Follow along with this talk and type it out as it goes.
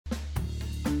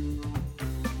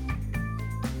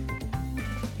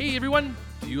Hey everyone,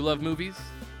 do you love movies?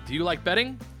 Do you like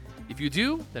betting? If you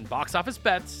do, then Box Office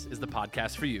Bets is the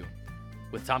podcast for you.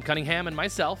 With Tom Cunningham and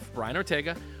myself, Brian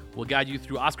Ortega, we'll guide you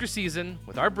through Oscar season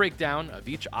with our breakdown of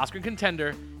each Oscar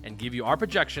contender and give you our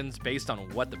projections based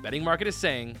on what the betting market is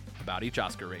saying about each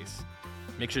Oscar race.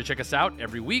 Make sure to check us out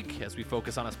every week as we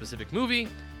focus on a specific movie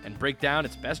and break down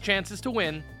its best chances to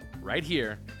win right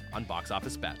here on Box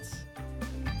Office Bets.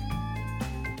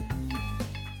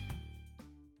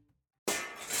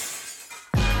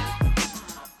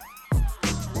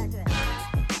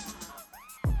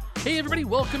 Hey everybody,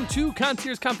 welcome to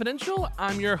Concierge Confidential.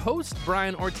 I'm your host,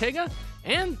 Brian Ortega,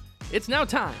 and it's now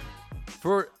time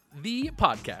for the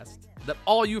podcast that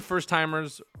all you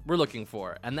first-timers were looking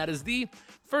for, and that is the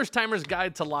First Timer's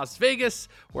Guide to Las Vegas,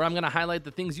 where I'm going to highlight the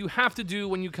things you have to do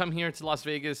when you come here to Las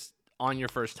Vegas on your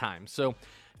first time. So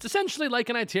it's essentially like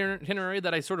an itinerary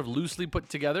that I sort of loosely put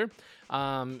together.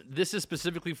 This is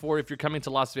specifically for if you're coming to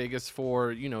Las Vegas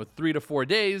for, 3 to 4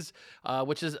 days,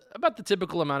 which is about the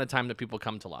typical amount of time that people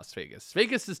come to Las Vegas.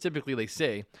 Vegas is typically, they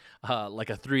say, like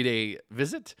a 3-day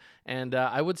visit. And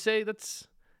I would say that's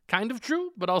kind of true,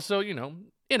 but also,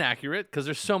 inaccurate because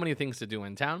there's so many things to do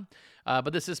in town.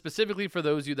 But this is specifically for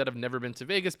those of you that have never been to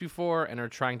Vegas before and are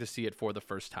trying to see it for the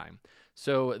first time.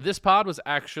 So this pod was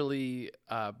actually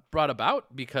brought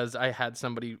about because I had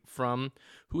somebody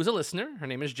who is a listener. Her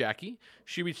name is Jackie.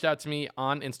 She reached out to me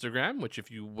on Instagram, which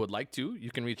if you would like to, you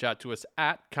can reach out to us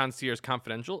at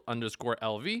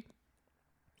conciergeconfidential_LV.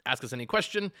 Ask us any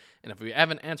question, and if we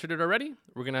haven't answered it already,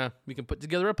 we can put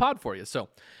together a pod for you. So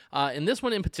in this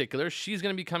one in particular, she's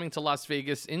going to be coming to Las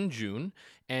Vegas in June,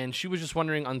 and she was just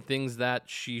wondering on things that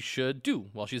she should do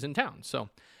while she's in town.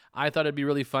 So I thought it'd be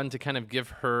really fun to kind of give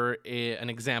her an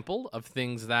example of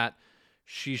things that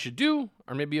she should do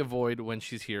or maybe avoid when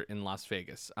she's here in Las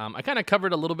Vegas. I kind of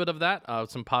covered a little bit of that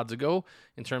some pods ago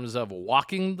in terms of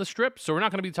walking the Strip. So we're not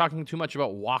going to be talking too much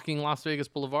about walking Las Vegas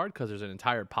Boulevard because there's an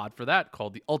entire pod for that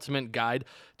called The Ultimate Guide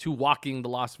to Walking the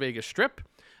Las Vegas Strip,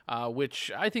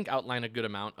 which I think outline a good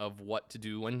amount of what to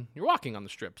do when you're walking on the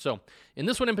Strip. So in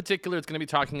this one in particular, it's going to be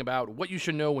talking about what you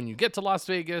should know when you get to Las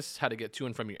Vegas, how to get to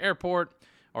and from your airport,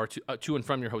 or to and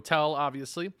from your hotel,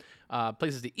 obviously.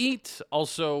 Places to eat,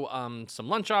 also some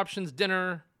lunch options,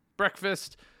 dinner,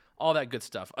 breakfast, all that good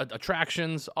stuff.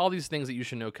 Attractions, all these things that you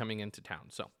should know coming into town.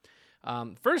 So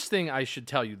first thing I should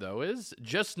tell you, though, is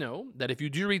just know that if you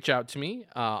do reach out to me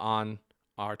on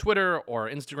our Twitter or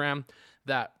Instagram,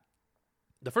 that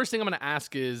the first thing I'm going to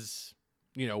ask is,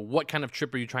 what kind of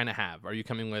trip are you trying to have? Are you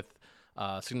coming with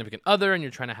a significant other and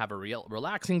you're trying to have a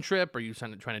relaxing trip? Are you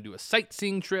trying to do a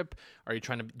sightseeing trip? Are you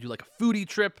trying to do like a foodie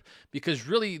trip? Because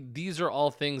really, these are all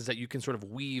things that you can sort of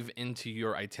weave into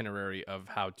your itinerary of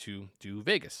how to do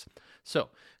Vegas. So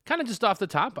kind of just off the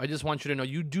top, I just want you to know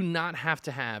you do not have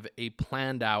to have a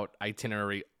planned out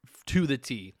itinerary to the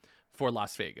T for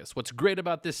Las Vegas. What's great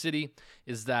about this city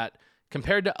is that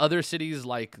compared to other cities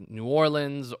like New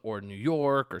Orleans or New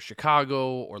York or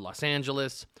Chicago or Los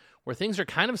Angeles, where things are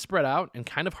kind of spread out and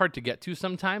kind of hard to get to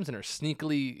sometimes and are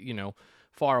sneakily,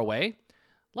 far away,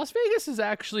 Las Vegas is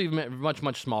actually much,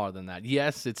 much smaller than that.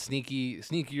 Yes, it's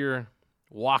sneakier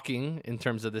walking in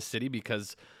terms of this city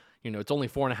because, it's only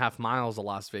 4.5 miles of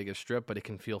Las Vegas Strip, but it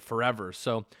can feel forever.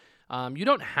 So you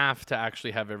don't have to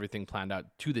actually have everything planned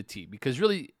out to the T because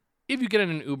really, if you get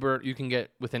in an Uber, you can get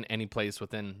within any place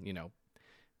within,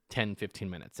 10, 15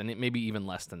 minutes, and it may be even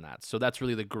less than that. So that's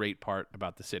really the great part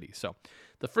about the city. So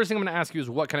the first thing I'm going to ask you is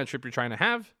what kind of trip you're trying to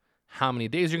have, how many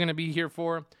days you're going to be here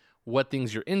for, what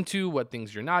things you're into, what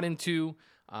things you're not into.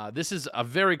 This is a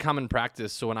very common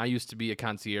practice. So when I used to be a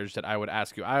concierge that I would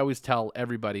ask you, I always tell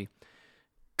everybody,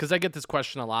 because I get this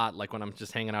question a lot, like when I'm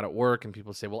just hanging out at work and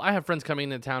people say, well, I have friends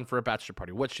coming into town for a bachelor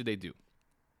party. What should they do?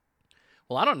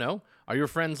 Well, I don't know. Are your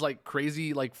friends like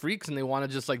crazy like freaks and they want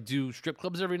to just like do strip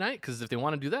clubs every night? Because if they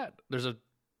want to do that, there's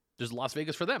Las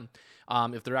Vegas for them.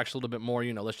 If they're actually a little bit more,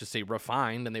 let's just say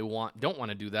refined and they don't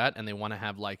want to do that and they want to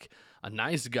have like a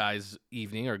nice guys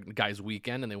evening or guys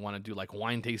weekend and they want to do like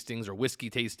wine tastings or whiskey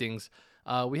tastings,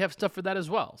 we have stuff for that as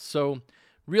well. So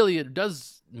really it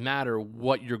does matter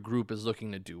what your group is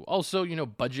looking to do. Also,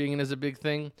 budgeting is a big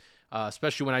thing.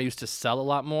 Especially when I used to sell a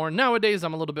lot more. Nowadays,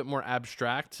 I'm a little bit more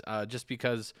abstract just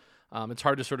because it's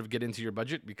hard to sort of get into your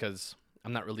budget because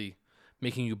I'm not really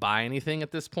making you buy anything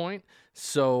at this point.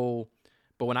 So,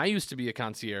 but when I used to be a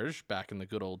concierge back in the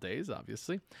good old days,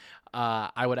 obviously,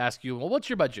 I would ask you, well, what's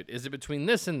your budget? Is it between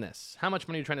this and this? How much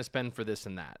money are you trying to spend for this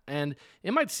and that? And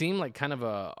it might seem like kind of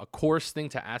a coarse thing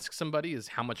to ask somebody is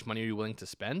how much money are you willing to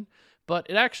spend? But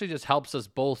it actually just helps us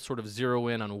both sort of zero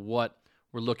in on what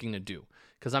we're looking to do.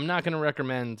 because I'm not going to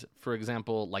recommend, for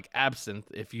example, like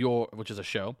Absinthe, which is a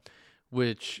show,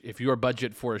 which if your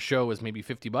budget for a show is maybe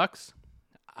 $50,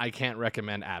 I can't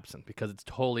recommend Absinthe because it's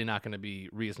totally not going to be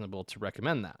reasonable to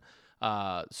recommend that.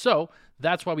 So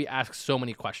that's why we ask so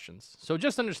many questions. So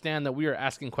just understand that we are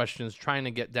asking questions, trying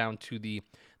to get down to the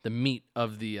meat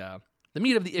of the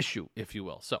issue, if you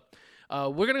will. So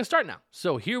we're going to start now.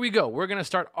 So here we go. We're going to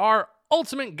start our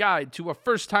ultimate guide to a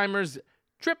first-timer's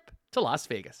trip to Las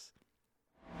Vegas.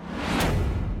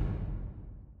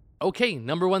 Okay,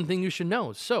 number one thing you should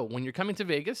know. So when you're coming to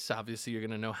Vegas, obviously you're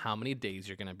going to know how many days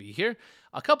you're going to be here.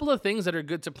 A couple of things that are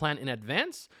good to plan in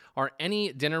advance are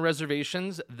any dinner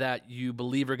reservations that you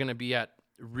believe are going to be at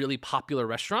really popular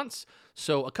restaurants.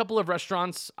 So a couple of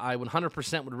restaurants I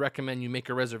 100% would recommend you make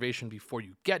a reservation before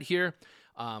you get here.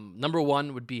 Number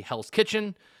one would be Hell's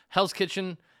Kitchen. Hell's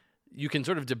Kitchen, you can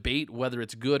sort of debate whether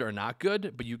it's good or not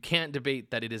good, but you can't debate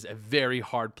that it is a very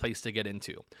hard place to get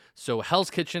into. So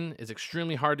Hell's Kitchen is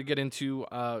extremely hard to get into,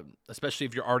 especially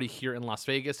if you're already here in Las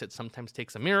Vegas. It sometimes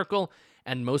takes a miracle,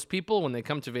 and most people, when they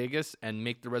come to Vegas and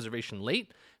make the reservation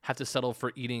late, have to settle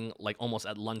for eating like almost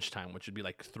at lunchtime, which would be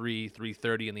like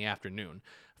 3:30 in the afternoon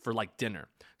for like dinner.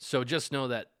 So just know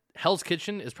that Hell's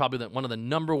Kitchen is probably one of the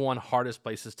number one hardest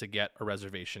places to get a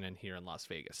reservation in here in Las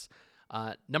Vegas.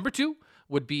 Number two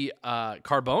would be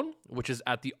Carbone, which is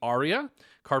at the Aria.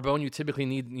 Carbone, you typically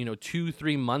need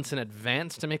 2-3 months in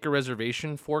advance to make a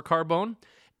reservation for Carbone,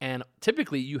 and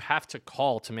typically you have to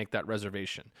call to make that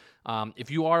reservation.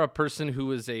 If you are a person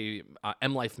who is a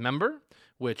M Life member,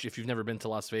 which if you've never been to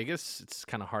Las Vegas, it's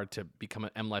kind of hard to become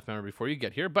an M Life member before you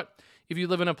get here. But if you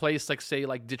live in a place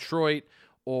like Detroit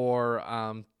or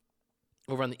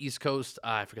over on the East Coast,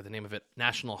 I forget the name of it,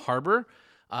 National Harbor,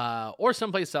 or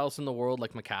someplace else in the world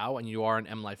like Macau, and you are an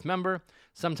M Life member,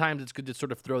 sometimes it's good to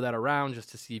sort of throw that around just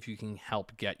to see if you can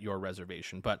help get your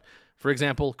reservation. But for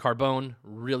example, Carbone,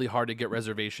 really hard to get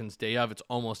reservations. Day of, it's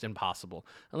almost impossible.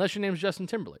 Unless your name's Justin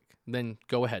Timberlake, then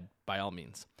go ahead, by all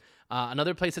means.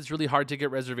 Another place that's really hard to get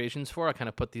reservations for, I kind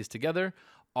of put these together,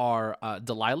 are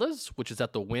Delilah's, which is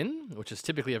at the Wynn, which is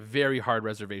typically a very hard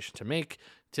reservation to make.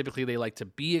 Typically, they like to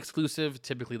be exclusive.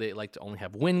 Typically, they like to only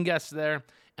have Wynn guests there.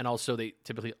 And also, they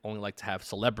typically only like to have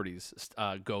celebrities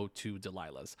go to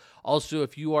Delilah's. Also,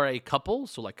 if you are a couple,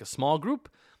 so like a small group,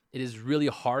 it is really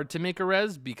hard to make a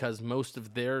res because most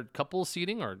of their couple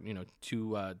seating, or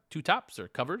two tops or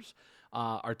covers,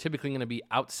 are typically going to be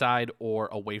outside or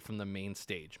away from the main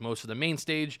stage. Most of the main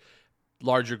stage,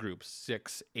 larger groups,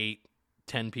 6, 8,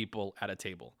 10 people at a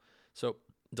table. So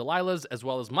Delilah's, as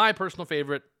well as my personal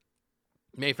favorite,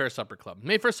 Mayfair Supper Club.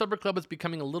 Mayfair Supper Club is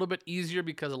becoming a little bit easier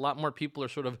because a lot more people are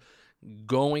sort of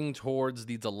going towards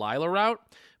the Delilah route,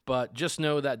 but just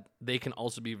know that they can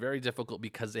also be very difficult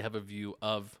because they have a view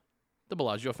of the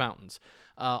Bellagio fountains.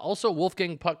 Also,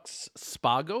 Wolfgang Puck's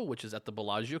Spago, which is at the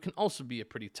Bellagio, can also be a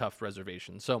pretty tough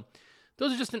reservation. So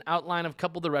those are just an outline of a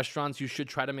couple of the restaurants you should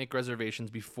try to make reservations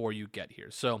before you get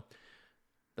here. So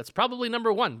that's probably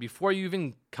number one. Before you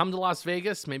even come to Las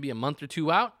Vegas, maybe a month or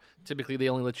two out, typically they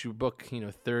only let you book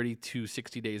 30 to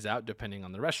 60 days out, depending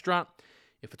on the restaurant.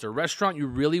 If it's a restaurant you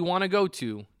really want to go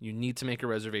to, you need to make a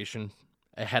reservation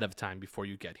ahead of time before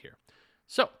you get here.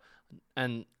 So,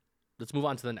 and let's move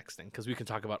on to the next thing, because we can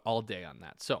talk about all day on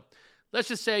that. So let's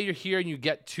just say you're here and you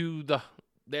get to the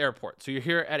airport. So you're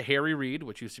here at Harry Reid,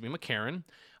 which used to be McCarran.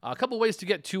 A couple ways to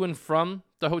get to and from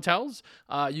the hotels.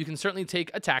 You can certainly take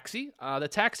a taxi. The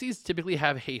taxis typically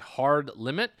have a hard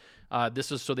limit.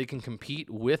 This is so they can compete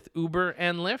with Uber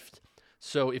and Lyft.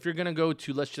 So if you're going to go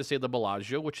to, let's just say, the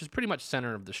Bellagio, which is pretty much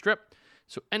center of the Strip,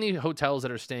 so any hotels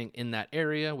that are staying in that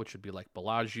area, which would be like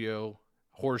Bellagio,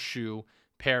 Horseshoe,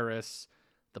 Paris,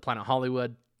 the Planet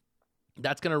Hollywood,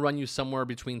 that's going to run you somewhere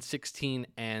between $16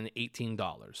 and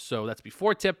 $18. So that's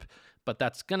before tip, but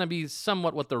that's going to be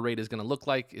somewhat what the rate is going to look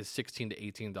like, is $16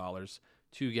 to $18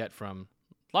 to get from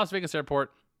Las Vegas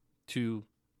Airport to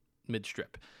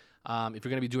mid-strip. If you're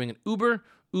going to be doing an Uber,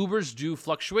 Ubers do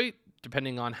fluctuate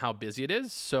depending on how busy it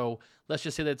is. So let's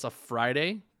just say that it's a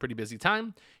Friday, pretty busy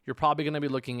time. You're probably going to be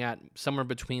looking at somewhere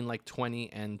between like $20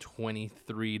 and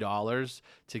 $23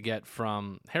 to get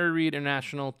from Harry Reid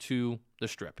International to the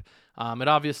Strip. It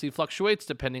obviously fluctuates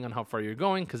depending on how far you're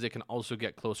going, because it can also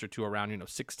get closer to around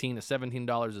 $16 to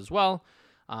 $17 as well.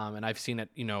 And I've seen it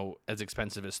as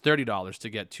expensive as $30 to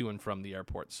get to and from the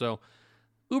airport. So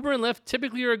Uber and Lyft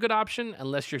typically are a good option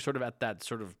unless you're sort of at that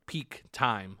sort of peak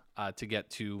time to get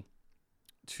to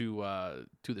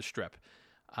the Strip.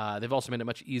 They've also made it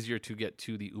much easier to get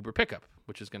to the Uber pickup,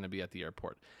 which is going to be at the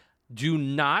airport. Do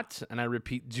not, and I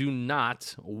repeat, do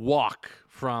not walk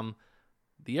from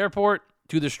the airport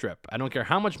to the Strip. I don't care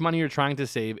how much money you're trying to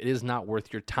save. It is not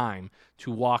worth your time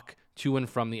to walk to and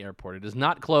from the airport. It is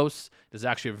not close. It is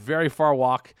actually a very far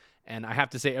walk. And I have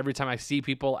to say, every time I see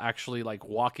people actually like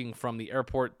walking from the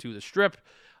airport to the Strip,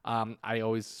 I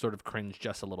always sort of cringe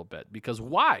just a little bit. Because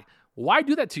why? Why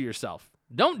do that to yourself?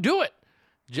 Don't do it.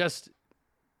 Just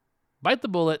bite the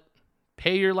bullet.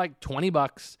 Pay your like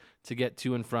 $20 to get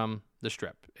to and from the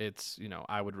Strip. It's,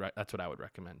 that's what I would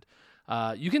recommend.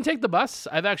 You can take the bus.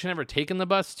 I've actually never taken the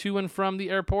bus to and from the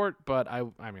airport, but I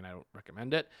don't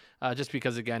recommend it. Just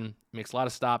because, again, it makes a lot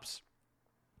of stops.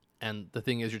 And the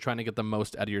thing is, you're trying to get the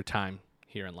most out of your time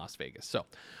here in Las Vegas. So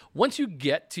once you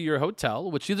get to your hotel,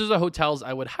 which these are the hotels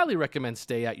I would highly recommend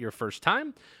stay at your first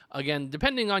time. Again,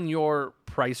 depending on your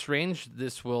price range,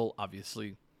 this will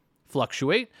obviously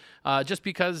fluctuate just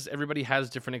because everybody has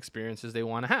different experiences they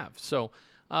want to have. So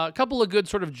a couple of good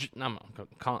sort of, I'm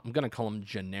going to call them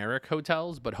generic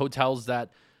hotels, but hotels that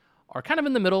are kind of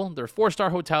in the middle. They're 4-star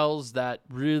hotels that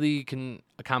really can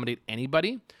accommodate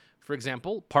anybody. For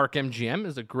example, Park MGM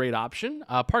is a great option.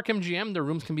 Park MGM, their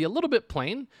rooms can be a little bit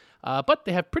plain, but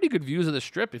they have pretty good views of the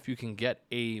Strip if you can get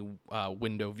a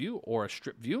window view or a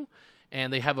Strip view.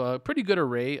 And they have a pretty good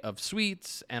array of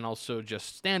suites and also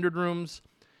just standard rooms.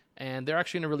 And they're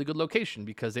actually in a really good location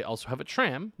because they also have a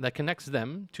tram that connects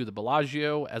them to the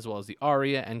Bellagio as well as the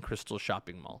Aria and Crystal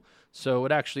Shopping Mall. So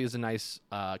it actually is a nice,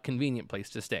 convenient place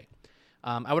to stay.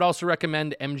 I would also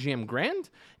recommend MGM Grand.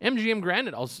 MGM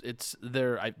Grand, it's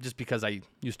there just because I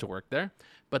used to work there,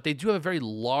 but they do have a very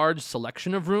large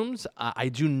selection of rooms. I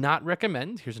do not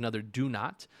recommend. Here's another do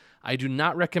not. I do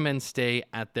not recommend stay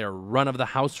at their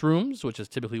run-of-the-house rooms, which is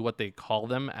typically what they call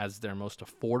them as their most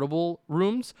affordable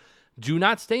rooms. Do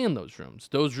not stay in those rooms.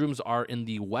 Those rooms are in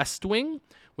the West Wing,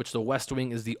 which the West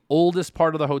Wing is the oldest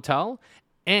part of the hotel.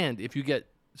 And if you get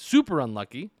super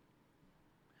unlucky,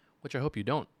 which I hope you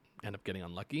don't end up getting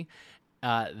unlucky,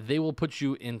 they will put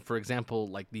you in, for example,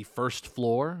 like the first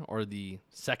floor or the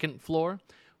second floor,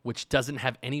 which doesn't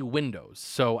have any windows.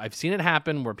 So I've seen it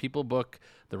happen where people book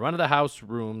the run-of-the-house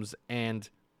rooms and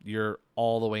you're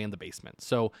all the way in the basement.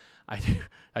 So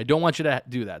I don't want you to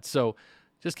do that. So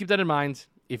just keep that in mind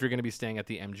if you're going to be staying at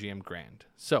the MGM Grand.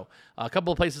 So a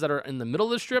couple of places that are in the middle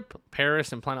of the Strip,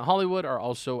 Paris and Planet Hollywood, are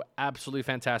also absolutely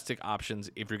fantastic options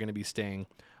if you're going to be staying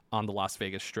on the Las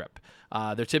Vegas Strip.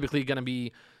 They're typically going to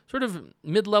be sort of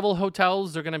mid-level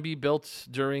hotels. They're going to be built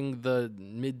during the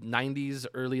mid-90s,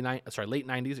 late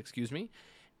 90s, excuse me.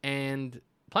 And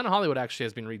Planet Hollywood actually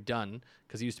has been redone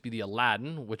because it used to be the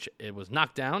Aladdin, which it was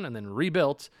knocked down and then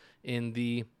rebuilt in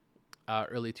the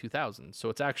early 2000s. So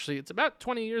it's about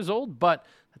 20 years old, but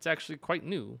it's actually quite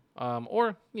new,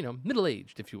 or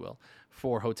middle-aged, if you will,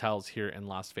 for hotels here in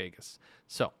Las Vegas.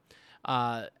 So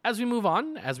as we move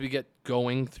on, as we get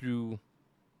going through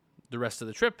the rest of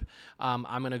the trip, I'm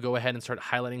going to go ahead and start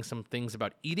highlighting some things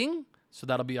about eating. So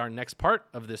that'll be our next part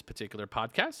of this particular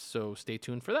podcast. So stay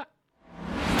tuned for that.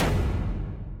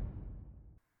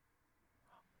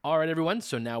 All right, everyone.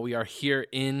 So now we are here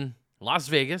in Las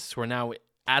Vegas. We're now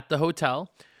at the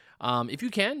hotel. If you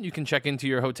can check into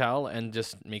your hotel and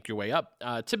just make your way up.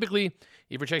 Typically,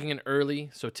 if you're checking in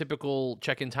early, so typical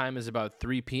check-in time is about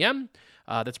 3 p.m.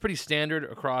 That's pretty standard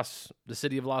across the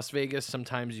city of Las Vegas.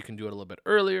 Sometimes you can do it a little bit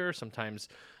earlier. Sometimes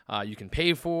you can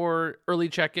pay for early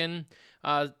check-in.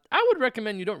 I would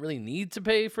recommend you don't really need to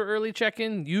pay for early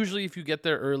check-in. Usually if you get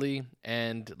there early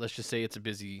and let's just say it's a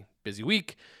busy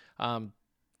week,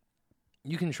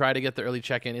 you can try to get the early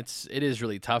check-in. It is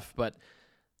really tough, but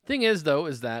thing is, though,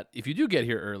 is that if you do get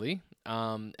here early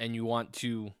and you want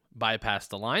to bypass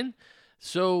the line,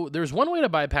 so there's one way to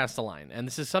bypass the line, and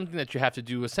this is something that you have to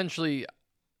do essentially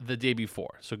the day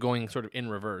before. So going sort of in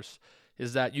reverse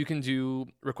is that you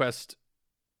can request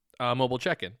mobile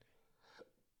check-in.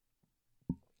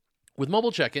 With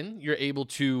mobile check-in, you're able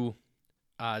to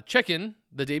check in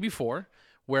the day before,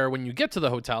 where when you get to the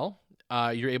hotel,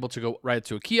 you're able to go right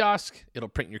to a kiosk. It'll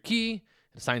print your key,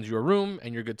 it assigns you a room,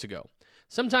 and you're good to go.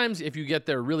 Sometimes if you get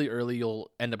there really early,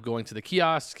 you'll end up going to the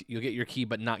kiosk, you'll get your key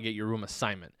but not get your room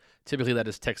assignment. Typically that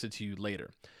is texted to you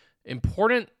later.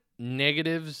 Important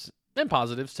negatives and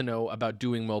positives to know about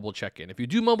doing mobile check-in. If you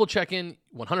do mobile check-in,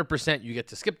 100% you get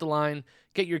to skip the line,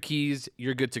 get your keys,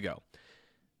 you're good to go.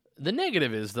 The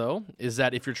negative is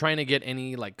that if you're trying to get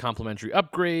any like complimentary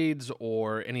upgrades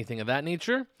or anything of that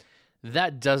nature,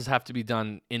 that does have to be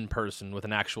done in person with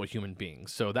an actual human being.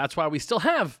 So that's why we still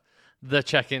have the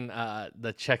check-in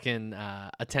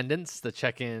attendants,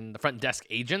 the front desk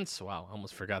agents. Wow, I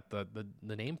almost forgot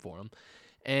the name for them.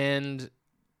 And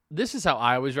this is how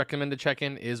I always recommend to check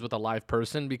in is with a live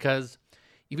person because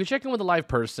if you check in with a live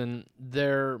person,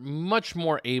 they're much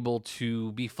more able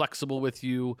to be flexible with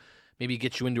you, maybe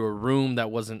get you into a room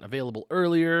that wasn't available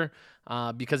earlier.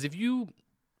 Because if you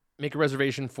make a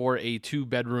reservation for a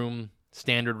 2-bedroom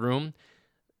standard room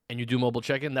and you do mobile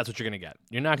check-in, that's what you're going to get.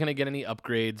 You're not going to get any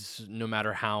upgrades no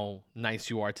matter how nice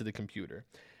you are to the computer.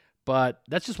 But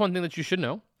that's just one thing that you should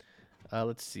know.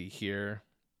 Let's see here.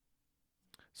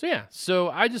 So yeah, so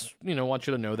I just, want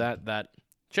you to know that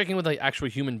checking with an actual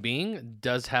human being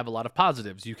does have a lot of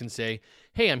positives. You can say,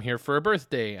 hey, I'm here for a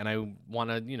birthday and I want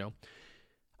to,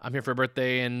 I'm here for a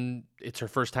birthday and it's her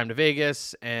first time to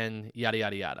Vegas and yada,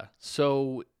 yada, yada.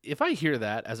 So if I hear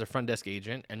that as a front desk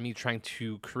agent and me trying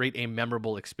to create a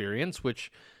memorable experience,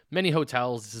 which many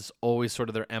hotels, this is always sort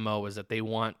of their MO, is that they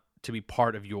want to be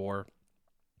part of your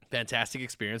fantastic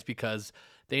experience because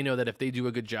they know that if they do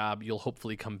a good job, you'll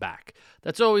hopefully come back.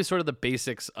 That's always sort of the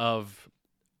basics of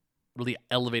really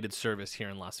elevated service here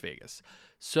in Las Vegas.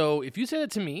 So if you say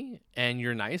that to me and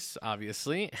you're nice,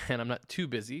 obviously, and I'm not too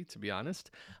busy, to be honest,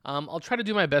 I'll try to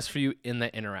do my best for you in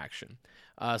that interaction.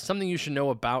 Something you should know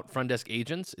about front desk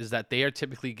agents is that they are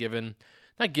typically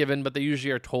but they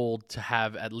usually are told to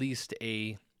have at least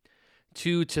a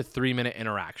 2 to 3 minute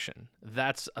interaction.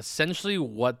 That's essentially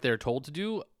what they're told to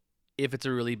do if it's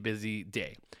a really busy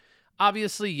day.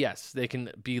 Obviously, yes, they can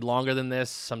be longer than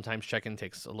this. Sometimes check-in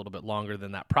takes a little bit longer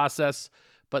than that process,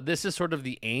 but this is sort of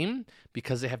the aim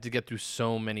because they have to get through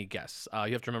so many guests.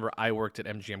 You have to remember, I worked at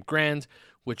MGM Grand,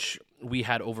 which we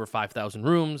had over 5,000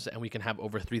 rooms, and we can have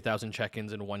over 3,000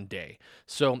 check-ins in one day.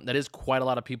 So that is quite a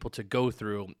lot of people to go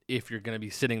through if you're going to be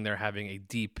sitting there having a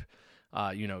deep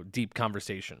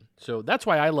conversation. So that's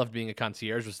why I loved being a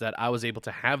concierge, was that I was able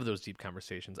to have those deep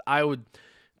conversations. I would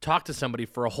talk to somebody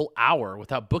for a whole hour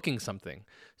without booking something.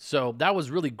 So that was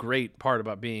really great part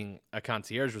about being a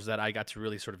concierge, was that I got to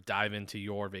really sort of dive into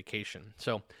your vacation.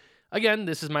 So again,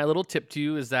 this is my little tip to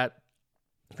you, is that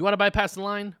if you want to bypass the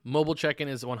line, mobile check-in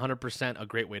is 100% a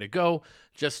great way to go.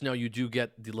 Just know you do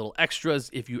get the little extras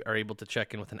if you are able to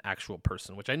check in with an actual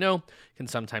person, which I know can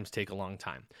sometimes take a long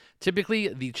time. Typically,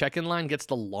 the check-in line gets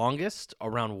the longest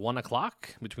around 1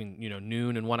 o'clock, between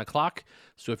noon and 1 o'clock.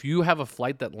 So if you have a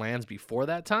flight that lands before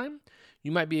that time,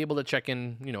 you might be able to check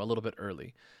in a little bit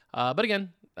early. But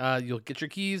again, you'll get your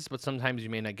keys, but sometimes you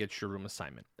may not get your room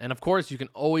assignment. And of course, you can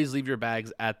always leave your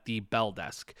bags at the bell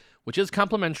desk, which is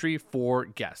complimentary for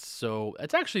guests. So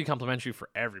it's actually complimentary for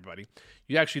everybody.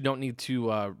 You actually don't need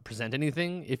to present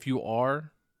anything if you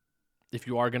are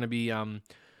going to be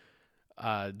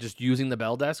just using the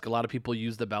bell desk. A lot of people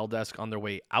use the bell desk on their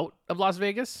way out of Las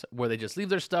Vegas, where they just leave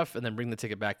their stuff and then bring the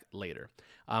ticket back later.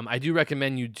 I do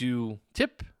recommend you do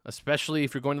tip, especially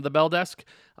if you're going to the bell desk.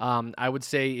 I would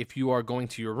say if you are going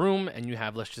to your room and you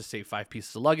have, let's just say, 5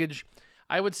 pieces of luggage,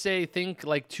 I would say think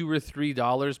like $2 or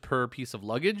 $3 per piece of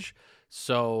luggage.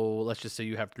 So let's just say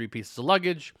you have 3 pieces of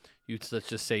luggage. Let's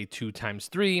just say 2 times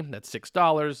 3, that's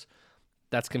 $6.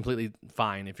 That's completely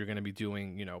fine if you're going to be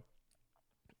doing,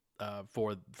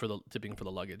 for the tipping for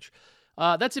the luggage.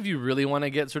 That's if you really want to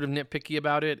get sort of nitpicky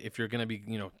about it, if you're going to be,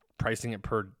 pricing it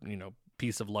per,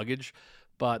 piece of luggage.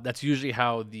 But that's usually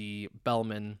how the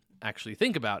bellmen actually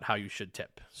think about how you should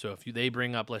tip. So if they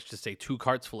bring up, let's just say 2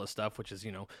 carts full of stuff, which is,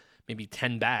 maybe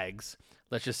 10 bags,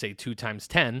 let's just say 2 times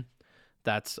 10,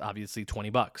 that's obviously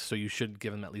 $20. So you should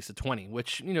give them at least a 20,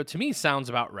 which, to me sounds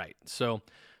about right. So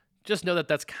just know that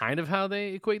that's kind of how they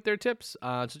equate their tips.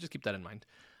 So just keep that in mind.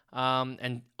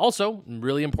 And also,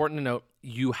 really important to note,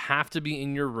 you have to be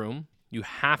in your room. You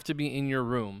have to be in your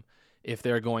room if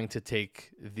they're going to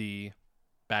take the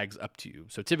bags up to you.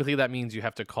 So typically that means you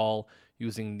have to call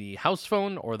using the house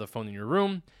phone or the phone in your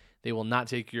room. They will not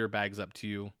take your bags up to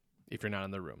you if you're not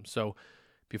in the room. So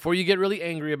before you get really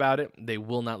angry about it, they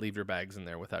will not leave your bags in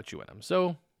there without you in them.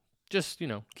 So just,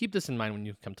 keep this in mind when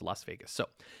you come to Las Vegas. So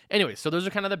anyway, so those are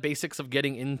kind of the basics of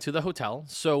getting into the hotel.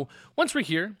 So once we're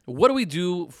here, what do we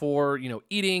do for,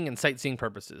 eating and sightseeing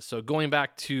purposes? So going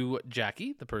back to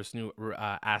Jackie, the person who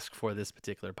asked for this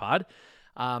particular pod,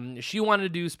 she wanted to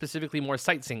do specifically more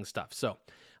sightseeing stuff. So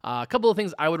a couple of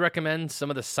things I would recommend, some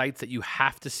of the sites that you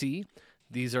have to see.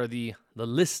 These are the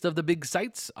list of the big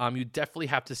sites. You definitely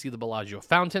have to see the Bellagio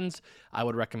fountains. I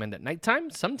would recommend at nighttime.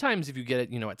 Sometimes if you get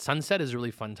it, at sunset is a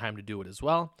really fun time to do it as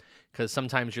well, because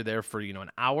sometimes you're there for,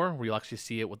 an hour where you'll actually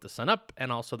see it with the sun up and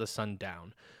also the sun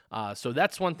down. So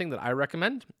that's one thing that I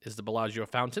recommend is the Bellagio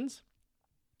fountains.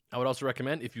 I would also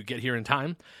recommend, if you get here in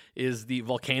time, is the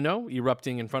volcano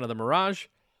erupting in front of the Mirage.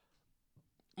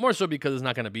 More so because it's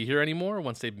not going to be here anymore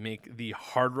once they make the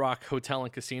Hard Rock Hotel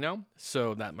and Casino.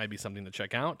 So that might be something to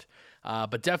check out.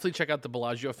 But definitely check out the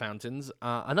Bellagio fountains.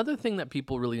 Another thing that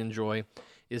people really enjoy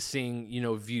is seeing,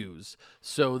 views.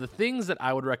 So the things that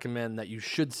I would recommend that you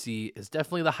should see is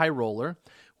definitely the high roller,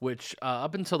 which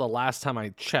up until the last time I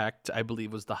checked, I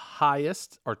believe was the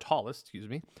highest or tallest,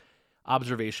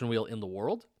 observation wheel in the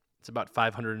world. It's about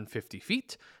 550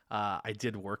 feet. I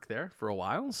did work there for a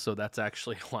while, so that's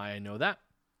actually why I know that.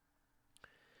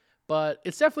 But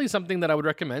it's definitely something that I would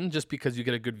recommend just because you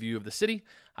get a good view of the city.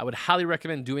 I would highly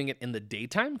recommend doing it in the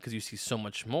daytime because you see so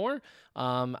much more.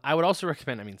 I would also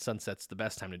recommend, sunset's the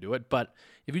best time to do it. But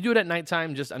if you do it at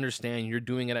nighttime, just understand you're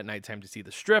doing it at nighttime to see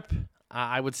the strip.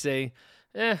 I would say,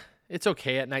 it's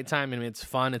okay at nighttime. It's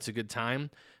fun. It's a good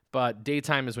time. But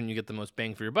daytime is when you get the most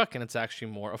bang for your buck, and it's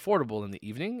actually more affordable in the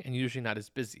evening and usually not as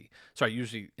busy.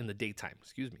 Usually in the daytime,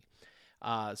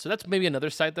 So that's maybe another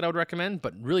site that I would recommend.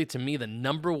 But really, to me, the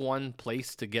number one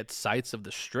place to get sights of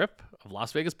the strip of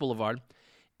Las Vegas Boulevard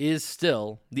is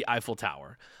still the Eiffel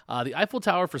Tower. The Eiffel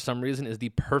Tower, for some reason, is the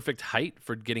perfect height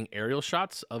for getting aerial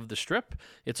shots of the strip.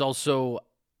 It's also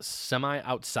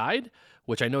semi-outside,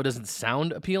 which I know doesn't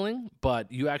sound appealing,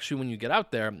 but you actually, when you get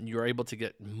out there, you're able to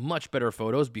get much better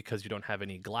photos because you don't have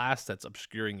any glass that's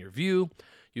obscuring your view.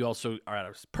 You also are at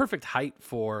a perfect height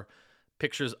for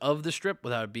pictures of the strip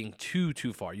without it being too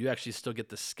far. You actually still get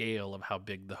the scale of how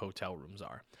big the hotel rooms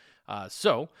are.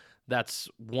 So that's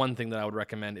one thing that I would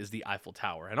recommend is the Eiffel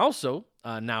Tower. And also,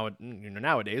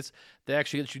 nowadays, they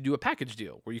actually let you do a package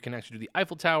deal where you can actually do the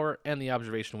Eiffel Tower and the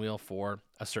observation wheel for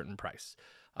a certain price.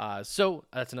 So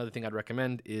that's another thing I'd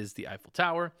recommend is the Eiffel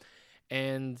Tower.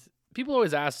 And people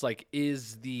always ask,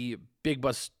 is the Big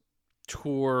Bus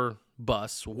Tour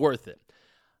bus worth it?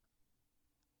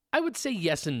 I would say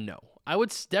yes and no. I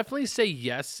would definitely say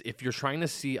yes if you're trying to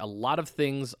see a lot of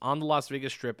things on the Las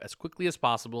Vegas Strip as quickly as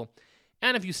possible,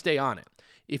 and if you stay on it.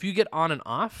 If you get on and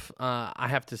off, I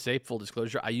have to say, full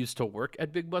disclosure, I used to work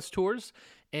at Big Bus Tours,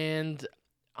 and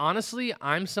honestly,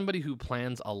 I'm somebody who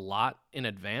plans a lot in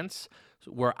advance,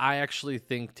 where I actually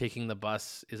think taking the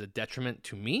bus is a detriment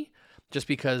to me, just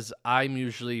because I'm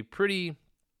usually pretty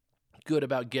good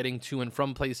about getting to and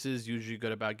from places, usually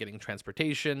good about getting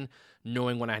transportation,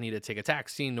 knowing when I need to take a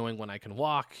taxi, knowing when I can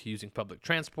walk, using public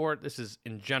transport. This is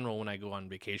in general when I go on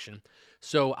vacation.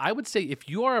 So I would say if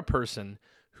you are a person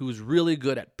who's really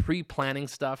good at pre-planning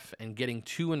stuff and getting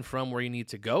to and from where you need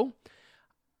to go,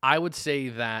 I would say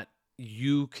that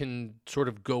you can sort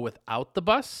of go without the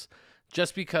bus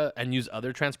just because, and use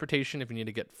other transportation if you need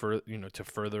to get to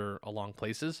further along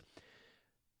places.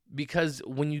 Because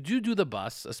when you do the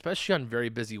bus, especially on very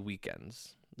busy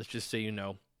weekends, let's just say,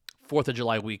 4th of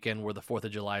July weekend where the 4th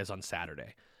of July is on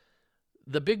Saturday,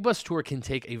 the Big Bus Tour can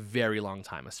take a very long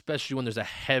time, especially when there's a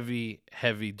heavy,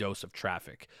 heavy dose of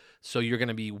traffic. So you're going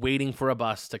to be waiting for a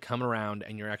bus to come around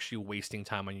and you're actually wasting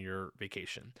time on your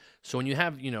vacation. So when you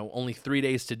have, only 3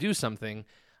 days to do something,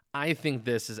 I think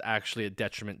this is actually a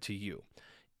detriment to you.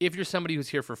 If you're somebody who's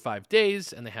here for 5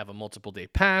 days and they have a multiple day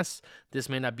pass, this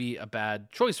may not be a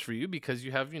bad choice for you because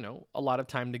you have, a lot of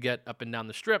time to get up and down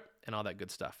the strip and all that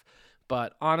good stuff.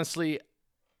 But honestly,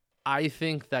 I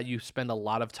think that you spend a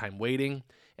lot of time waiting.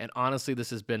 And honestly,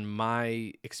 this has been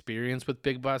my experience with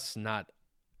Big Bus, not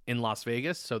in Las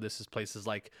Vegas. So this is places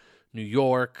like New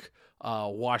York,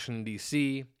 Washington,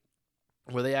 D.C.,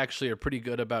 where they actually are pretty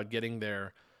good about getting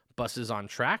their buses on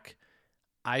track.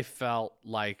 I felt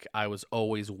like I was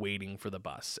always waiting for the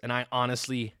bus, and I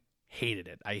honestly hated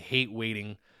it. I hate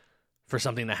waiting for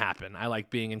something to happen. I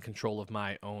like being in control of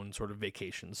my own sort of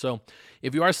vacation. So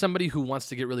if you are somebody who wants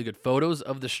to get really good photos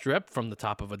of the strip from the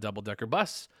top of a double-decker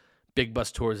bus, Big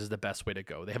Bus Tours is the best way to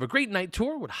go. They have a great night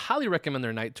tour. Would highly recommend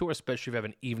their night tour, especially if you have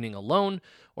an evening alone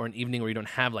or an evening where you don't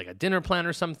have a dinner plan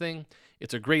or something.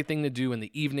 It's a great thing to do in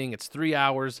the evening. It's 3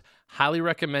 hours. Highly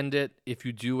recommend it if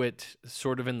you do it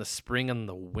sort of in the spring and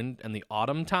the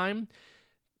autumn time.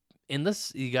 In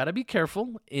this, you got to be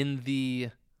careful in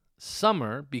the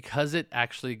summer because it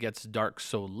actually gets dark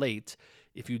so late.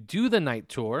 If you do the night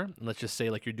tour, let's just say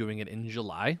you're doing it in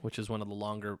July, which is one of the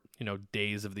longer,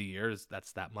 days of the year,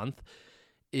 that's that month,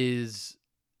 is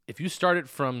if you start it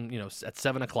from, at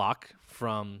 7 o'clock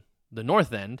from the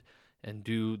north end and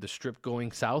do the strip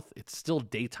going south, it's still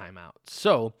daytime out.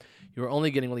 So you're only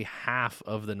getting really half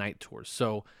of the night tours.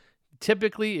 So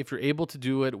typically, if you're able to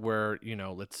do it where,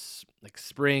 let's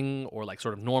spring or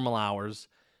sort of normal hours,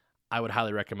 I would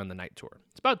highly recommend the night tour.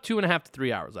 It's about 2.5 to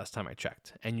 3 hours last time I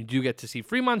checked. And you do get to see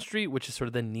Fremont Street, which is sort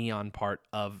of the neon part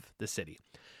of the city.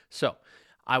 So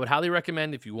I would highly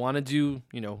recommend if you want to do,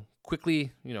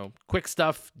 quick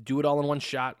stuff, do it all in one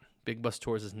shot. Big Bus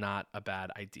Tours is not a bad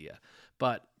idea.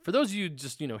 But for those of you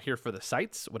just, here for the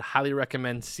sights, would highly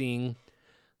recommend seeing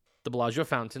the Bellagio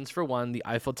fountains for one, the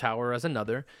Eiffel Tower as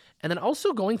another, and then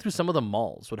also going through some of the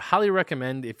malls. Would highly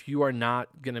recommend if you are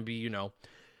not going to be,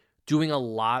 doing a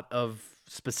lot of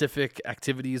specific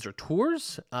activities or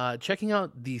tours, checking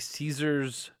out the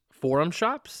Caesars Forum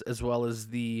shops as well as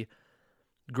the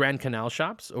Grand Canal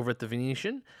shops over at the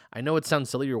Venetian. I know it sounds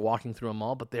silly, you're walking through a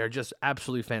mall, but they are just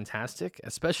absolutely fantastic,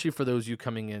 especially for those of you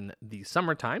coming in the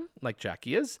summertime, like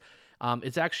Jackie is.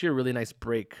 It's actually a really nice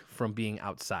break from being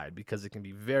outside because it can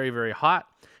be very, very hot,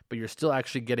 but you're still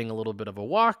actually getting a little bit of a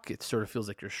walk. It sort of feels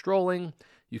like you're strolling.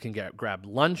 You can grab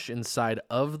lunch inside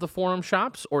of the Forum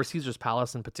shops or Caesar's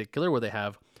Palace in particular, where they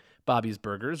have Bobby's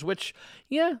Burgers, which,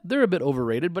 yeah, they're a bit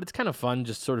overrated, but it's kind of fun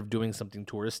just sort of doing something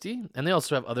touristy. And they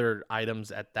also have other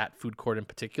items at that food court in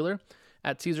particular.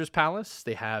 At Caesar's Palace,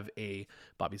 they have a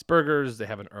Bobby's Burgers. They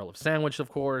have an Earl of Sandwich, of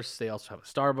course. They also have a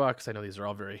Starbucks. I know these are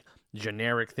all very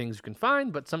generic things you can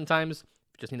find, but sometimes if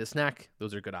you just need a snack,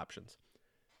 those are good options.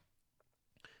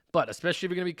 But especially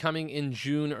if you're going to be coming in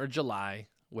June or July,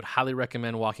 would highly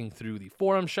recommend walking through the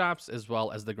Forum shops as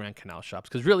well as the Grand Canal shops,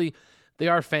 because really, they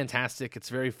are fantastic. It's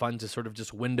very fun to sort of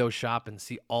just window shop and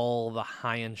see all the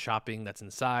high-end shopping that's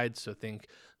inside. So think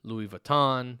Louis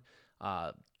Vuitton,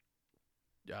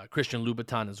 Christian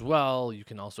Louboutin as well. You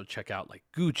can also check out like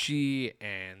Gucci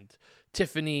and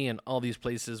Tiffany and all these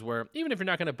places where even if you're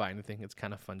not going to buy anything, it's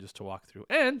kind of fun just to walk through.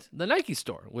 And the Nike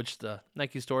store, which the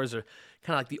Nike stores are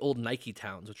kind of like the old Nike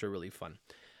towns, which are really fun.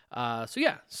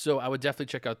 So I would definitely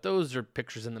check out those. They're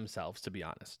pictures in themselves, to be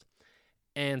honest.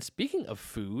 And speaking of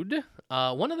food,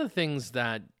 one of the things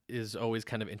that is always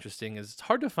kind of interesting is it's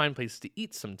hard to find places to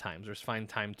eat sometimes or find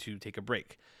time to take a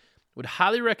break. Would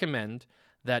highly recommend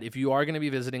that if you are going to be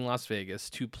visiting Las Vegas,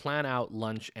 to plan out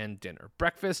lunch and dinner.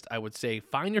 Breakfast, I would say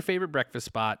find your favorite breakfast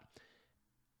spot,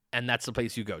 and that's the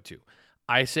place you go to.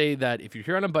 I say that if you're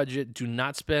here on a budget, do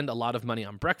not spend a lot of money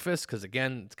on breakfast because,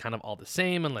 again, it's kind of all the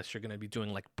same unless you're going to be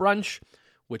doing like brunch,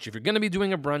 which if you're going to be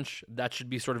doing a brunch, that should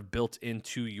be sort of built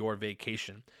into your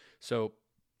vacation. So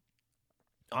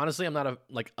honestly, I'm not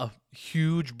a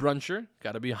huge bruncher,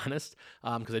 got to be honest,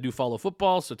 because I do follow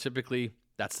football. So typically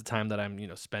that's the time that I'm,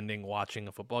 spending watching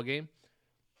a football game.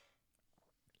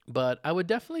 But I would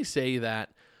definitely say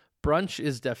that brunch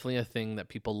is definitely a thing that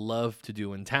people love to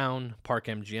do in town. Park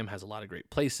MGM has a lot of great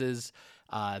places.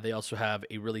 They also have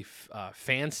a really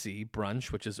fancy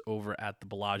brunch, which is over at the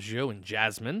Bellagio in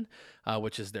Jasmine,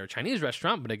 which is their Chinese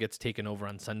restaurant, but it gets taken over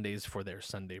on Sundays for their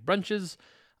Sunday brunches.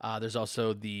 There's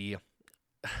also the,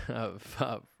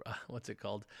 what's it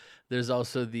called? There's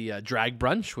also the drag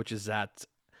brunch, which is at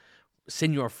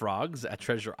Senor Frogs at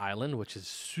Treasure Island, which is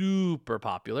super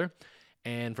popular.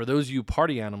 And for those of you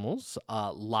party animals,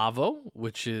 Lavo,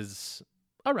 which is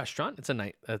a restaurant, it's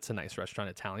a nice restaurant,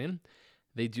 Italian.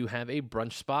 They do have a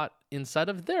brunch spot inside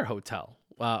of their hotel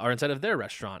or inside of their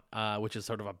restaurant, which is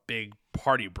sort of a big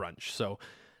party brunch. So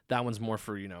that one's more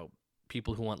for,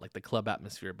 people who want like the club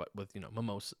atmosphere, but with,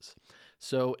 mimosas.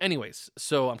 So anyways,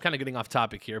 I'm kind of getting off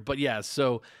topic here, but yeah,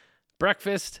 so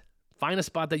breakfast, find a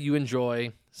spot that you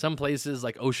enjoy. Some places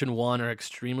like Ocean One are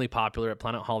extremely popular at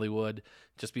Planet Hollywood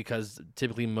just because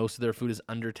typically most of their food is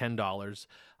under $10.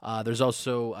 There's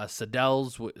also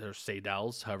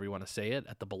Seydel's, however you want to say it,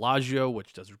 at the Bellagio,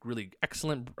 which does really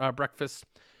excellent breakfast.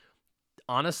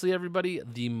 Honestly, everybody,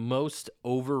 the most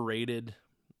overrated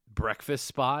breakfast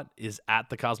spot is at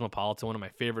the Cosmopolitan, one of my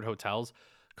favorite hotels,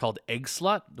 called Egg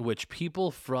Slut, which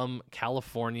people from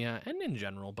California and in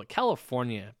general, but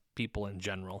California people in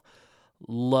general,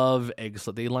 love Egg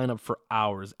Slut. They line up for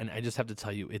hours, and I just have to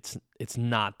tell you, it's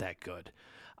not that good.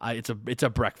 It's a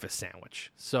breakfast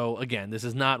sandwich. So again, this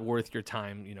is not worth your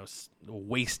time,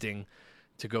 wasting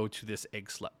to go to this Egg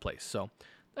Slut place. So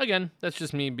again, that's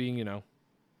just me being,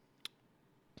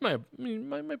 my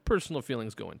personal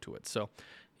feelings go into it. So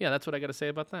yeah, that's what I got to say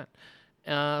about that.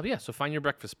 So find your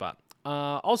breakfast spot.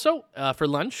 Also, for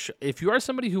lunch, if you are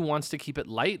somebody who wants to keep it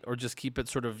light or just keep it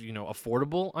sort of,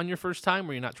 affordable on your first time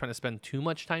where you're not trying to spend too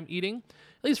much time eating,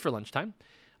 at least for lunchtime,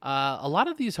 a lot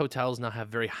of these hotels now have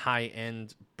very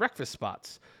high-end breakfast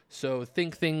spots. So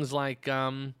think things like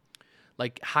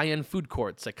high-end food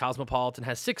courts. Like Cosmopolitan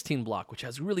has 16 Block, which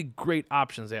has really great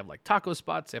options. They have like taco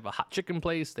spots. They have a hot chicken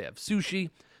place. They have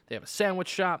sushi. They have a sandwich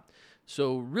shop.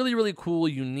 So really, really cool,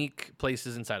 unique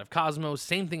places inside of Cosmo.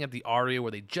 Same thing at the Aria,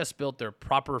 where they just built their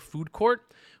proper food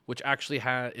court, which actually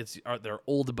has their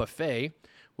old buffet,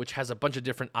 which has a bunch of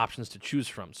different options to choose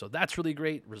from. So that's really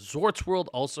great. Resorts World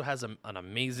also has an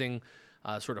amazing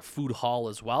sort of food hall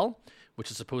as well, which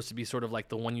is supposed to be sort of like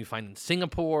the one you find in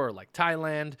Singapore or like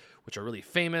Thailand, which are really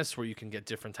famous, where you can get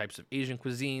different types of Asian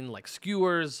cuisine like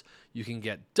skewers. You can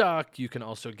get duck. You can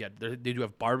also get, they do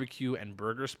have barbecue and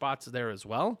burger spots there as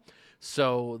well.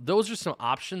 So those are some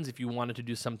options if you wanted to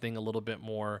do something a little bit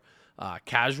more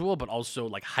casual, but also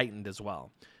like heightened as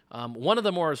well. One of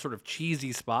the more sort of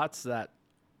cheesy spots that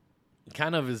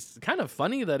is kind of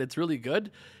funny that it's really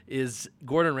good is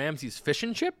Gordon Ramsay's Fish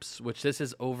and Chips, which this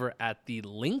is over at the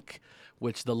Link,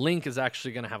 which the Link is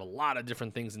actually going to have a lot of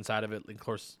different things inside of it. Of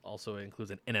course, also includes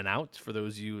an In-N-Out for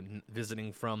those of you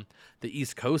visiting from the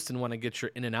East Coast and want to get your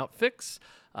In-N-Out fix.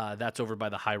 That's over by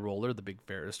the High Roller, the big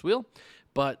Ferris wheel.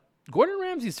 But Gordon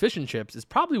Ramsay's Fish and Chips is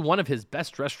probably one of his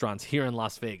best restaurants here in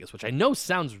Las Vegas, which I know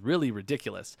sounds really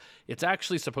ridiculous. It's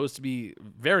actually supposed to be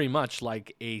very much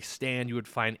like a stand you would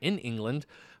find in England,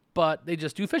 but they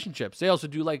just do fish and chips. They also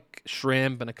do like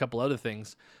shrimp and a couple other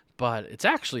things, but it's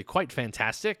actually quite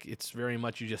fantastic. It's very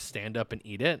much you just stand up and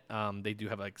eat it. They do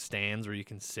have like stands where you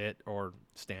can sit or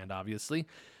stand, obviously.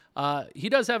 He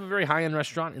does have a very high-end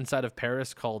restaurant inside of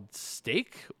Paris called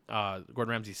Steak, Gordon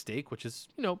Ramsay Steak, which is,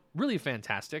 really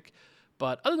fantastic.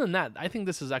 But other than that, I think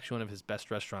this is actually one of his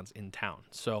best restaurants in town.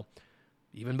 So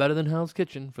even better than Hell's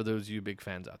Kitchen for those of you big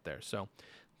fans out there. So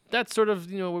that's sort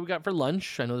of, what we got for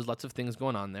lunch. I know there's lots of things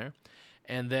going on there.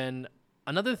 And then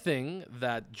another thing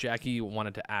that Jackie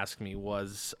wanted to ask me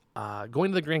was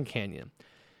going to the Grand Canyon.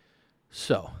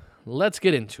 So let's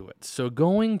get into it. So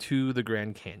going to the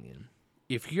Grand Canyon.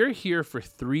 If you're here for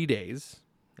 3 days,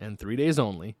 and 3 days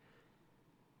only,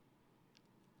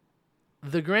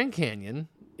 the Grand Canyon,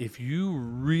 if you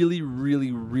really,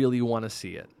 really, really want to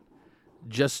see it,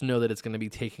 just know that it's going to be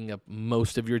taking up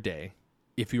most of your day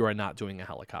if you are not doing a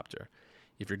helicopter.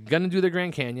 If you're going to do the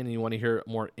Grand Canyon and you want to hear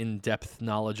more in-depth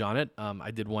knowledge on it,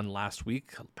 I did one last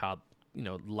week.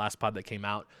 The last pod that came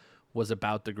out was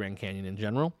about the Grand Canyon in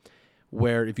general,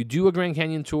 where if you do a Grand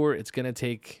Canyon tour, it's going to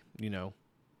take,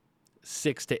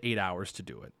 6 to 8 hours to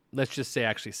do it. Let's just say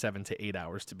actually 7 to 8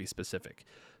 hours to be specific.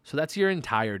 So that's your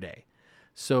entire day.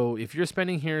 So if you're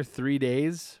spending here 3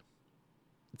 days,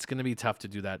 it's going to be tough to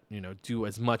do that, do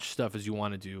as much stuff as you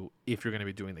want to do if you're going to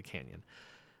be doing the canyon.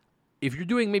 If you're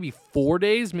doing maybe 4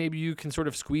 days, maybe you can sort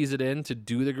of squeeze it in to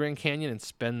do the Grand Canyon and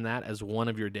spend that as one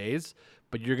of your days,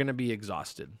 but you're going to be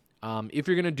exhausted. If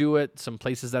you're going to do it, some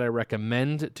places that I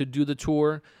recommend to do the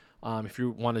tour, if you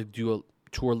want to do a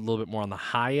tour a little bit more on the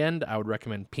high end, I would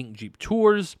recommend Pink Jeep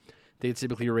Tours. They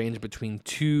typically range between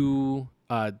 $220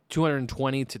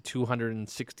 to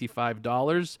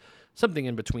 $265, something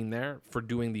in between there for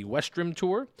doing the West Rim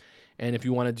tour. And if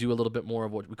you want to do a little bit more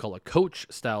of what we call a coach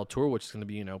style tour, which is going to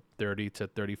be, 30 to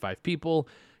 35 people,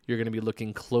 you're going to be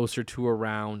looking closer to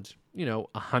around,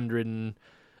 $150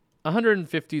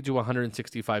 to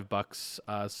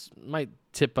 $165. Might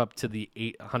tip up to the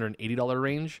 $180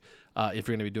 range if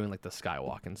you're going to be doing like the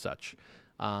skywalk and such.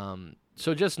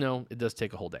 So just know it does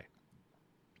take a whole day.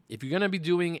 If you're going to be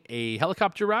doing a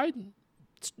helicopter ride,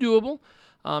 it's doable.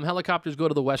 Helicopters go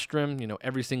to the West Rim,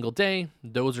 every single day.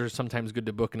 Those are sometimes good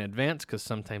to book in advance because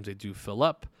sometimes they do fill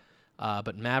up.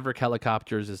 But Maverick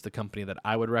Helicopters is the company that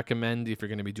I would recommend if you're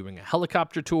going to be doing a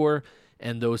helicopter tour,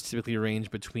 and those typically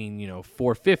range between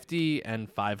 $450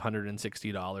 and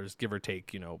 $560, give or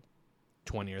take $20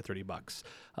 or $30,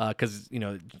 because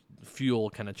fuel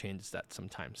kind of changes that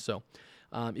sometimes. So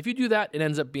if you do that, it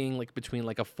ends up being like between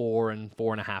like a 4 and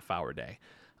 4.5 hour day,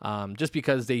 just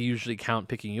because they usually count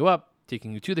picking you up,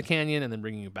 taking you to the canyon, and then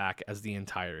bringing you back as the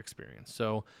entire experience.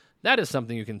 So that is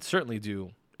something you can certainly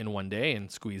do in one day and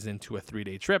squeeze into a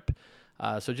 3-day trip.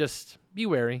 So just be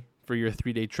wary for your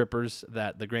 3-day trippers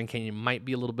that the Grand Canyon might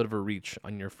be a little bit of a reach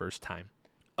on your first time.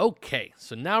 Okay,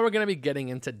 so now we're going to be getting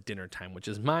into dinner time, which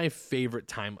is my favorite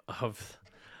time of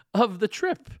the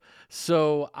trip.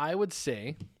 So I would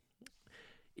say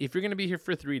if you're going to be here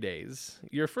for 3 days,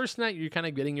 your first night, you're kind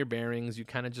of getting your bearings. You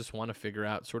kind of just want to figure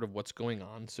out sort of what's going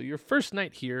on. So your first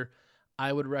night here,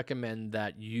 I would recommend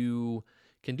that you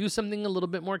can do something a little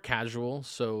bit more casual.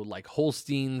 So like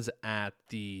Holstein's at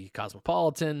the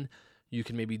Cosmopolitan. You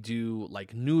can maybe do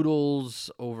like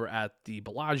noodles over at the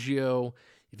Bellagio.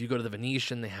 If you go to the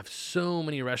Venetian, they have so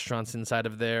many restaurants inside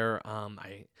of there.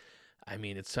 I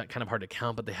mean, it's kind of hard to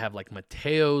count, but they have like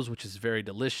Matteo's, which is very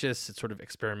delicious. It's sort of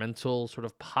experimental, sort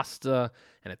of pasta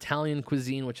and Italian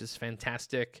cuisine, which is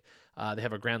fantastic. They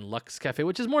have a Grand Lux Cafe,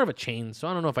 which is more of a chain, so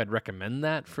I don't know if I'd recommend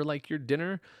that for like your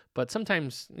dinner, but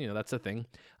sometimes, that's a thing.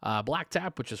 Black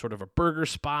Tap, which is sort of a burger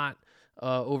spot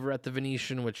over at the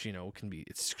Venetian, which,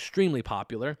 it's extremely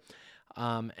popular.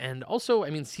 And also, I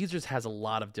mean, Caesars has a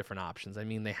lot of different options. I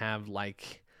mean, they have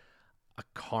like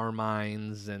a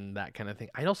Carmine's and that kind of thing.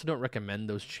 I also don't recommend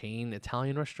those chain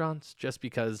Italian restaurants just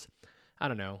because, I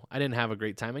don't know, I didn't have a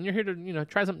great time. And you're here to,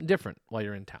 try something different while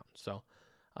you're in town. So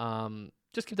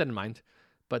just keep that in mind.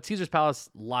 But Caesar's Palace,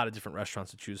 a lot of different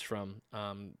restaurants to choose from.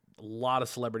 A lot of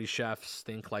celebrity chefs.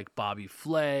 Think like Bobby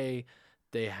Flay.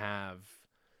 They have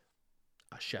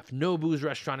Chef Nobu's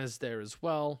restaurant is there as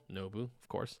well. Nobu, of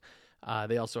course.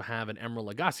 They also have an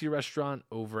Emeril Lagasse restaurant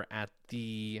over at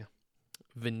the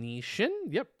Venetian.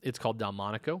 Yep, it's called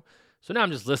Delmonico. So now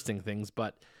I'm just listing things,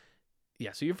 but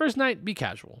yeah, so your first night, be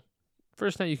casual.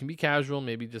 First night, you can be casual,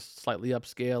 maybe just slightly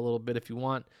upscale a little bit if you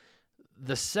want.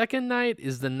 The second night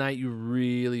is the night you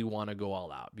really want to go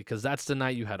all out because that's the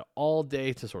night you had all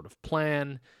day to sort of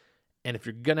plan. And if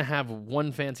you're going to have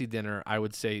one fancy dinner, I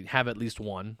would say have at least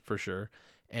one for sure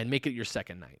and make it your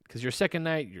second night. Because your second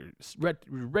night, you're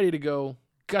ready to go,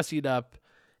 gussied up.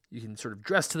 You can sort of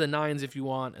dress to the nines if you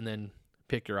want and then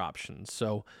pick your options.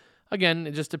 So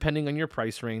again, just depending on your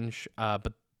price range.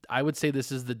 But I would say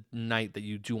this is the night that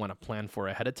you do want to plan for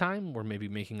ahead of time or maybe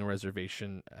making a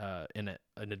reservation in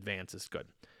advance is good.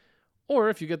 Or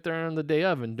if you get there on the day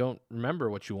of and don't remember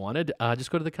what you wanted, just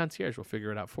go to the concierge. We'll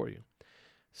figure it out for you.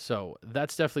 So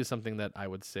that's definitely something that I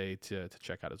would say to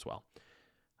check out as well.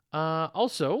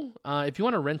 Also, if you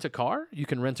want to rent a car, you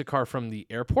can rent a car from the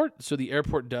airport. So the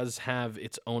airport does have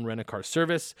its own rent-a-car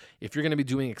service. If you're going to be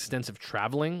doing extensive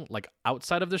traveling, like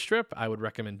outside of the Strip, I would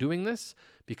recommend doing this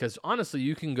because honestly,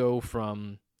 you can go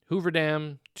from Hoover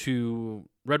Dam to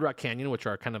Red Rock Canyon, which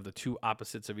are kind of the two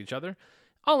opposites of each other,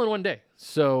 all in one day.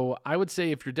 So I would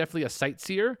say if you're definitely a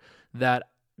sightseer, that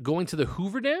going to the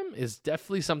Hoover Dam is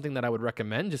definitely something that I would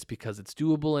recommend just because it's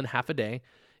doable in half a day.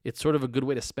 It's sort of a good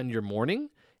way to spend your morning.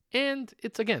 And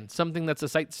it's, again, something that's a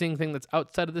sightseeing thing that's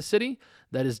outside of the city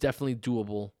that is definitely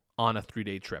doable on a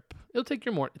 3-day trip. It'll take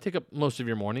up most of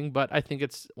your morning, but I think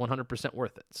it's 100%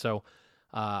 worth it. So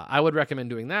I would recommend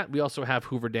doing that. We also have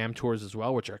Hoover Dam tours as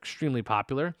well, which are extremely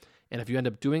popular. And if you end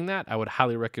up doing that, I would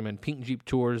highly recommend Pink Jeep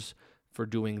Tours for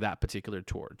doing that particular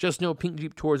tour. Just know Pink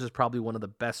Jeep Tours is probably one of the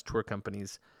best tour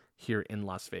companies here in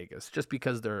Las Vegas, just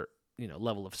because their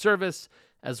level of service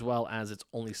as well as it's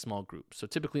only small groups. So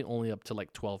typically only up to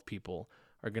like 12 people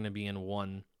are going to be in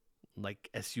one like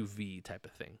SUV type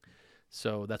of thing.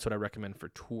 So that's what I recommend for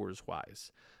tours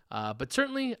wise. But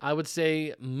certainly I would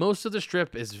say most of the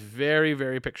Strip is very,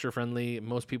 very picture friendly.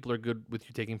 Most people are good with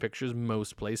you taking pictures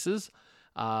most places.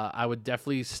 I would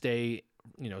definitely stay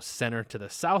center to the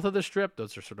south of the Strip.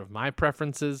 Those are sort of my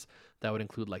preferences. That would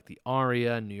include like the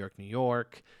Aria, New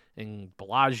York, and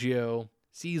Bellagio,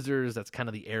 Caesars. That's kind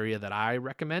of the area that I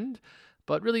recommend.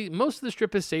 But really, most of the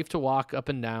Strip is safe to walk up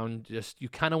and down. Just you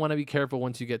kind of want to be careful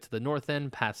once you get to the north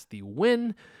end past the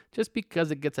Wynn, just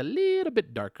because it gets a little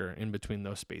bit darker in between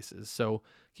those spaces. So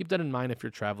keep that in mind if you're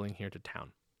traveling here to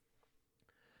town.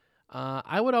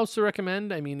 I would also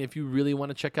recommend, if you really want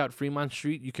to check out Fremont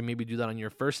Street, you can maybe do that on your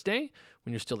first day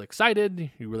when you're still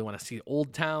excited. You really want to see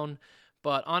Old Town.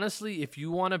 But honestly, if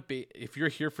you're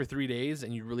here for 3 days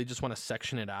and you really just want to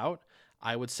section it out,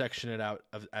 I would section it out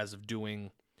as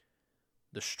doing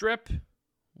the Strip,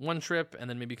 one trip, and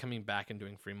then maybe coming back and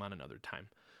doing Fremont another time.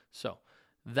 So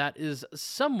that is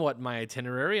somewhat my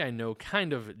itinerary. I know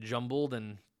kind of jumbled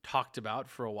and talked about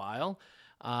for a while.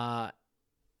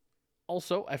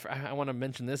 Also, I want to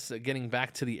mention this, getting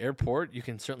back to the airport, you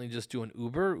can certainly just do an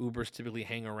Uber. Ubers typically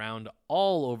hang around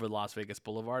all over Las Vegas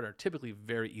Boulevard, are typically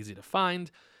very easy to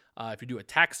find. If you do a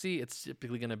taxi, it's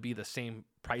typically going to be the same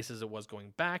price as it was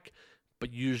going back,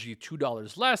 but usually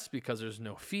 $2 less because there's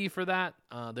no fee for that.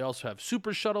 They also have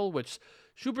Super Shuttle, which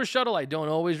Super Shuttle I don't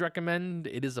always recommend.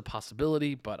 It is a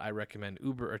possibility, but I recommend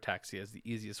Uber or taxi as the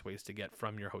easiest ways to get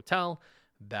from your hotel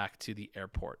back to the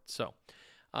airport. So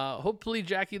hopefully,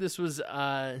 Jackie, this was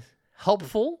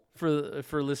helpful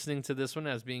for listening to this one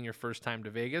as being your first time to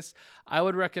Vegas. I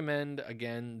would recommend,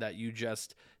 again, that you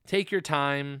just take your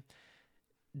time.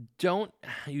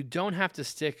 You don't have to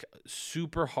stick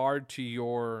super hard to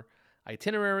your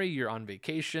itinerary. You're on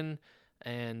vacation,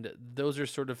 and those are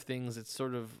sort of things. It's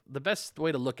sort of the best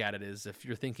way to look at it is if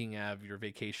you're thinking of your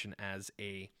vacation as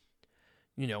an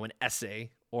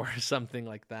essay or something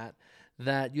like that,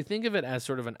 that you think of it as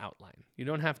sort of an outline. You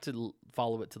don't have to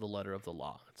follow it to the letter of the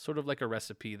law. It's sort of like a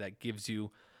recipe that gives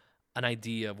you an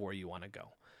idea of where you want to go.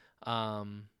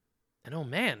 And oh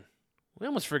man, we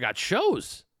almost forgot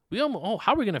shows. How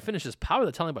are we going to finish this power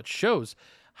of telling about shows?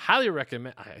 Highly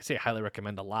recommend. I say highly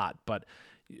recommend a lot, but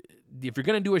if you're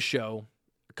going to do a show,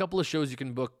 a couple of shows you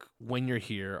can book when you're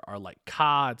here are like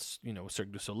Cots,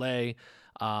 Cirque du Soleil,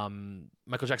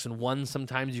 Michael Jackson 1.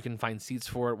 Sometimes you can find seats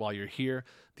for it while you're here.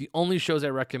 The only shows I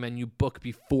recommend you book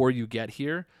before you get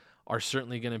here are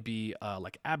certainly going to be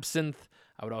like Absinthe.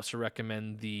 I would also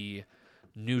recommend the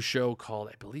new show called,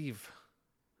 I believe,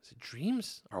 is it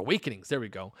Dreams or Awakenings? There we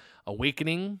go.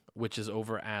 Awakening, which is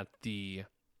over at the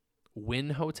Wynn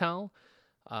Hotel.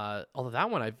 Although that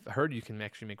one I've heard you can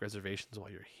actually make reservations while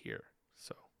you're here.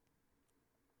 So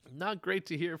not great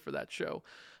to hear for that show.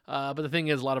 But the thing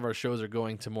is, a lot of our shows are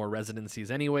going to more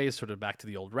residencies anyways, sort of back to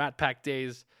the old Rat Pack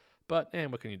days. But,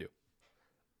 what can you do?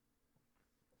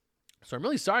 So I'm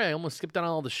really sorry I almost skipped on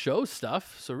all the show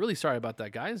stuff. So really sorry about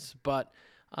that, guys. But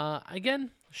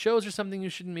again, shows are something you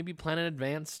should maybe plan in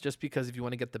advance just because if you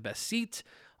want to get the best seat.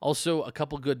 Also, a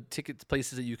couple good ticket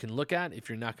places that you can look at if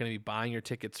you're not going to be buying your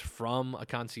tickets from a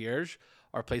concierge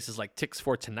are places like Tix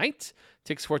for Tonight.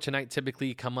 Tix for Tonight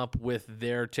typically come up with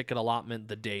their ticket allotment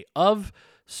the day of,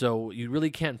 so you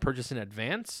really can't purchase in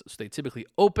advance. So they typically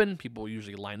open. People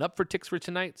usually line up for Tix for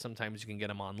Tonight. Sometimes you can get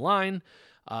them online,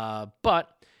 but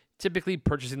typically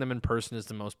purchasing them in person is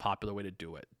the most popular way to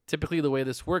do it. Typically the way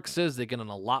this works is they get an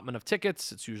allotment of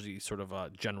tickets. It's usually sort of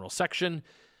a general section.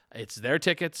 It's their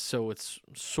tickets, so it's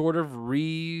sort of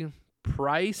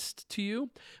repriced to you,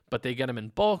 but they get them in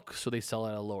bulk, so they sell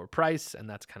at a lower price, and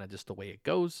that's kind of just the way it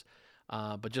goes.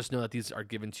 But just know that these are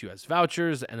given to you as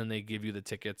vouchers, and then they give you the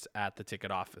tickets at the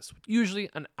ticket office, usually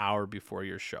an hour before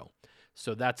your show.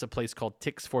 So that's a place called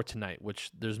Tix for Tonight, which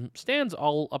there's stands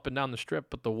all up and down the strip,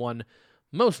 but the one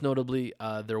most notably,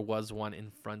 there was one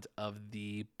in front of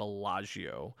the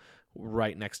Bellagio,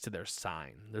 right next to their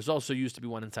sign. There's also used to be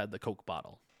one inside the Coke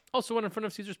bottle. Also one in front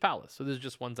of Caesar's Palace. So there's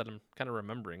just ones that I'm kind of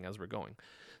remembering as we're going.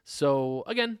 So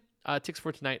again, Tix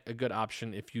for Tonight, a good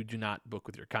option if you do not book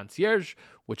with your concierge,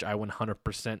 which I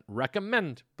 100%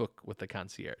 recommend book with the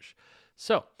concierge.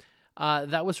 So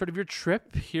that was sort of your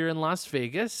trip here in Las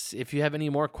Vegas. If you have any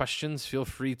more questions, feel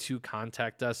free to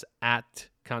contact us at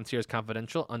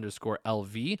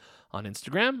conciergeconfidential_LV on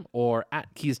Instagram or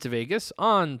at Keys to Vegas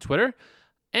on Twitter.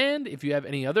 And if you have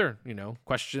any other,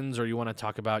 questions or you want to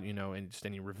talk about, just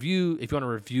any review, if you want to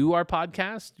review our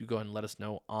podcast, you go ahead and let us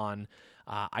know on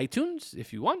iTunes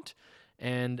if you want.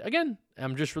 And again,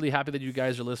 I'm just really happy that you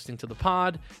guys are listening to the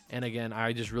pod. And again,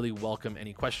 I just really welcome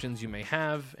any questions you may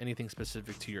have, anything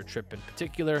specific to your trip in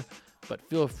particular, but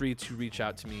feel free to reach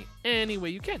out to me any way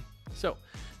you can. So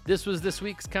this was this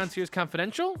week's Concierge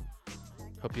Confidential.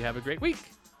 Hope you have a great week.